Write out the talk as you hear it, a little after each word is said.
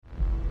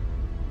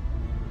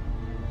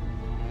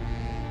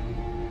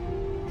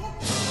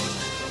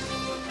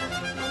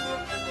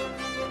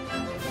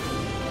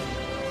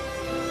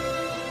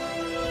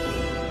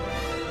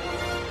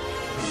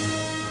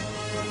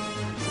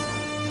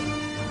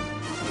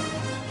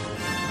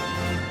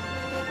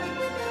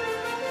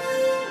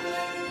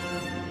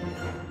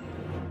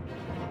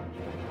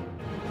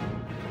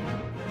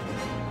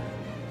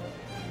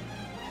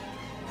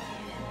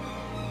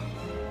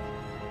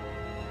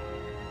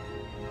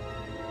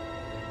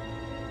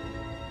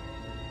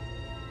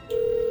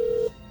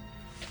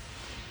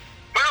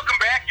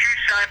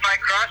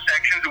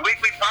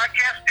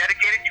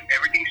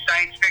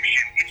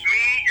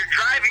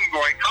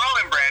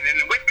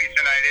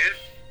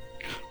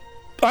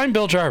I'm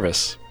Bill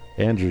Jarvis.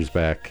 Andrew's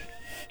back.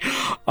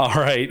 All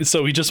right,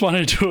 so we just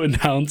wanted to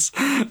announce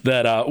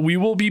that we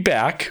will be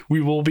back.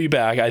 We will be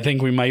back. I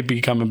think we might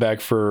be coming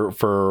back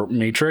for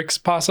Matrix,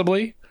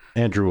 possibly.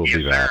 Andrew will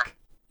be back.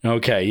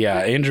 Okay, yeah,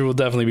 Andrew will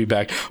definitely be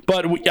back.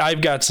 But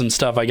I've got some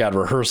stuff. I got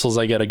rehearsals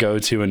I got to go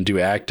to and do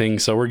acting.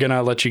 So we're going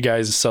to let you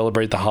guys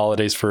celebrate the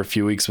holidays for a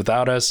few weeks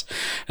without us.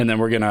 And then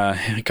we're going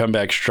to come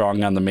back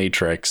strong on The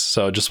Matrix.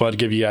 So just want to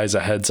give you guys a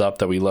heads up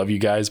that we love you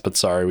guys. But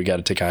sorry, we got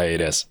to take a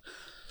hiatus.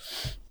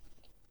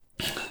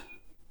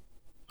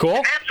 Cool?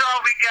 That's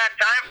all we got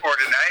time for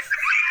tonight.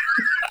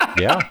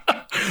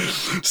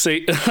 Yeah.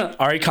 Say,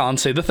 all right, Colin,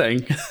 say the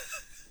thing.